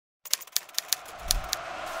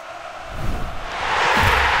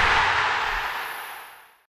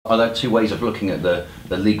Are there two ways of looking at the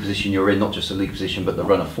league position you're in, not just the league position, but the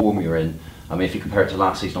run of form you're in? I mean, if you compare it to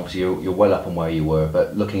last season, obviously you're well up on where you were,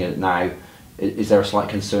 but looking at it now, is there a slight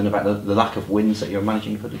concern about the lack of wins that you're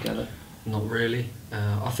managing to put together? Not really.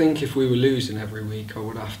 I think if we were losing every week, I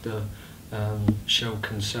would have to show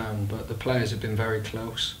concern, but the players have been very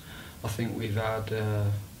close. I think we've had,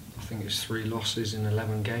 I think it's 3 losses in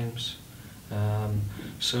 11 games.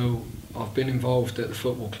 So I've been involved at the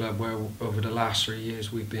football club where over the last 3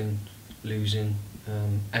 years we've been losing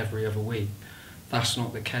every other week. That's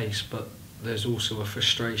not the case, but there's also a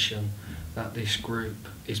frustration that this group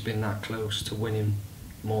has been that close to winning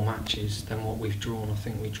more matches than what we've drawn. I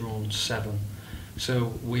think we've drawn 7.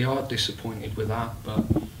 So we are disappointed with that, but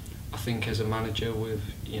I think as a manager,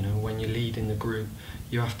 when you're leading the group,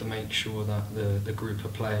 you have to make sure that the group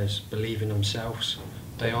of players believe in themselves.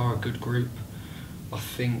 They are a good group. I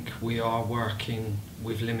think we are working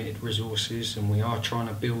with limited resources and we are trying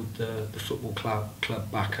to build the football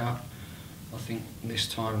club back up. I think this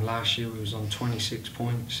time last year we was on 26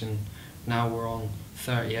 points and now we're on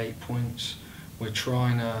 38 points. We're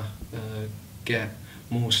trying to get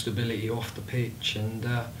more stability off the pitch, and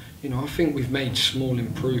I think we've made small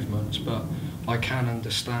improvements, but I can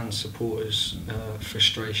understand supporters'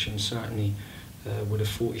 frustration, certainly with the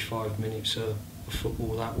 45 minutes of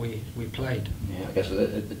football that we played. Yeah, I guess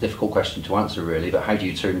a difficult question to answer really, but how do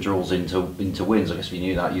you turn draws into wins? I guess if you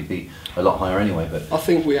knew that, you'd be a lot higher anyway. But I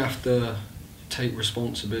think we have to take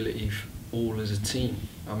responsibility all as a team.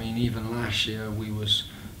 I mean, even last year it was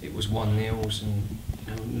 1-0s, and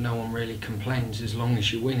no one really complains as long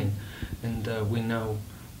as you're winning. And we know,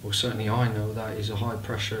 or certainly I know, that is a high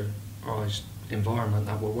pressurised environment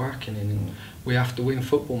that we're working in, and we have to win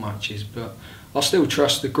football matches. But I still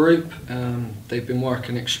trust the group. They've been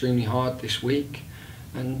working extremely hard this week,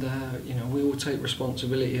 and we will take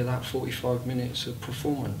responsibility of that 45 minutes of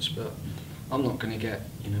performance. But I'm not going to get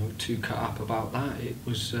too cut up about that. It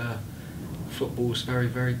was football's very,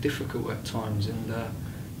 very difficult at times, and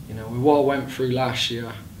with what I went through last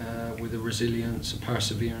year, with the resilience, the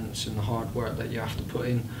perseverance and the hard work that you have to put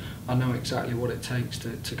in, I know exactly what it takes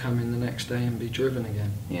to come in the next day and be driven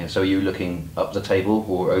again. Yeah, so are you looking up the table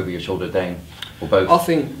or over your shoulder down, or both? I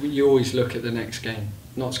think you always look at the next game.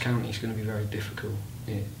 Notts County is going to be very difficult.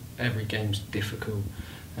 Every game's difficult.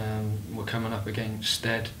 We're coming up against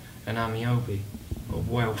Stead and Amiobi, a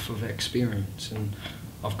wealth of experience, and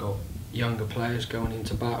I've got younger players going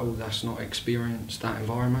into battle that's not experienced that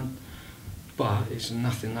environment, but it's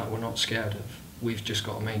nothing that we're not scared of. We've just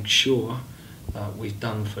got to make sure that we've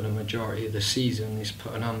done for the majority of the season is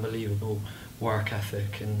put an unbelievable work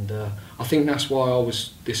ethic, and I think that's why I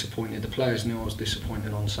was disappointed. The players knew I was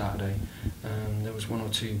disappointed on Saturday. There was 1 or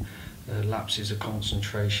 2 lapses of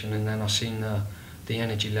concentration, and then I seen the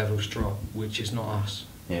energy levels drop, which is not us.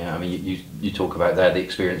 Yeah, I mean, you talk about there the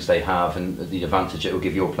experience they have and the advantage it will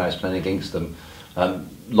give your players playing against them. A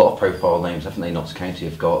lot of profile names, definitely Notts County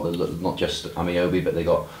have got, not just Amiobi, but they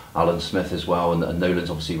got Alan Smith as well, and Nolan's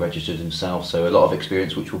obviously registered himself, so a lot of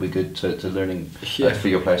experience which will be good to learning, for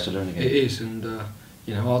your players to learn again. It is, and I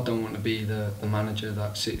don't want to be the manager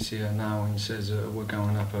that sits here now and says we're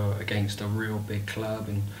going up against a real big club,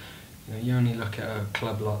 and you only look at a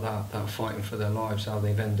club like that are fighting for their lives, how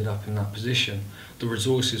they've ended up in that position. The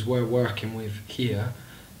resources we're working with here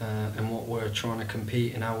and what we're trying to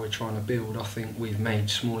compete and how we're trying to build, I think we've made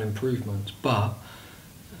small improvements, but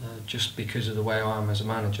just because of the way I am as a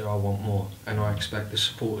manager, I want more, and I expect the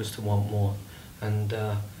supporters to want more, and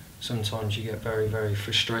sometimes you get very, very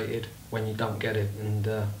frustrated when you don't get it, and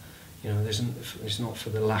it's not for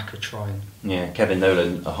the lack of trying. Yeah, Kevin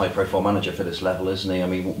Nolan, a high-profile manager for this level, isn't he? I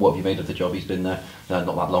mean, what have you made of the job he's been there? Not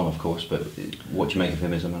that long, of course, but what do you make of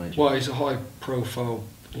him as a manager? Well, he's a high-profile,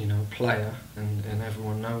 player, and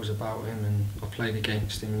everyone knows about him. And I played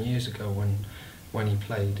against him years ago when he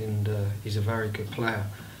played, and he's a very good player.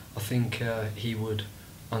 I think he would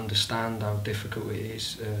understand how difficult it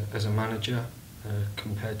is as a manager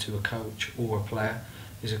compared to a coach or a player.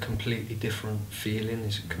 Is a completely different feeling,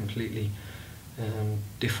 it's a completely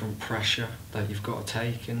different pressure that you've got to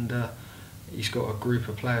take, and he's got a group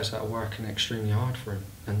of players that are working extremely hard for him,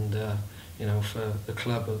 and for the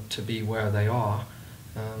club to be where they are,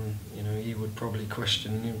 he would probably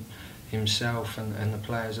question himself and the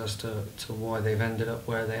players as to why they've ended up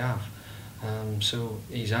where they have. So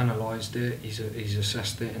he's analysed it, he's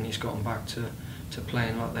assessed it, and he's gotten back to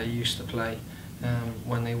playing like they used to play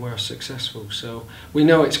when they were successful. So we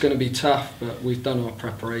know it's going to be tough, but we've done our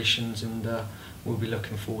preparations, and we'll be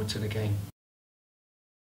looking forward to the game.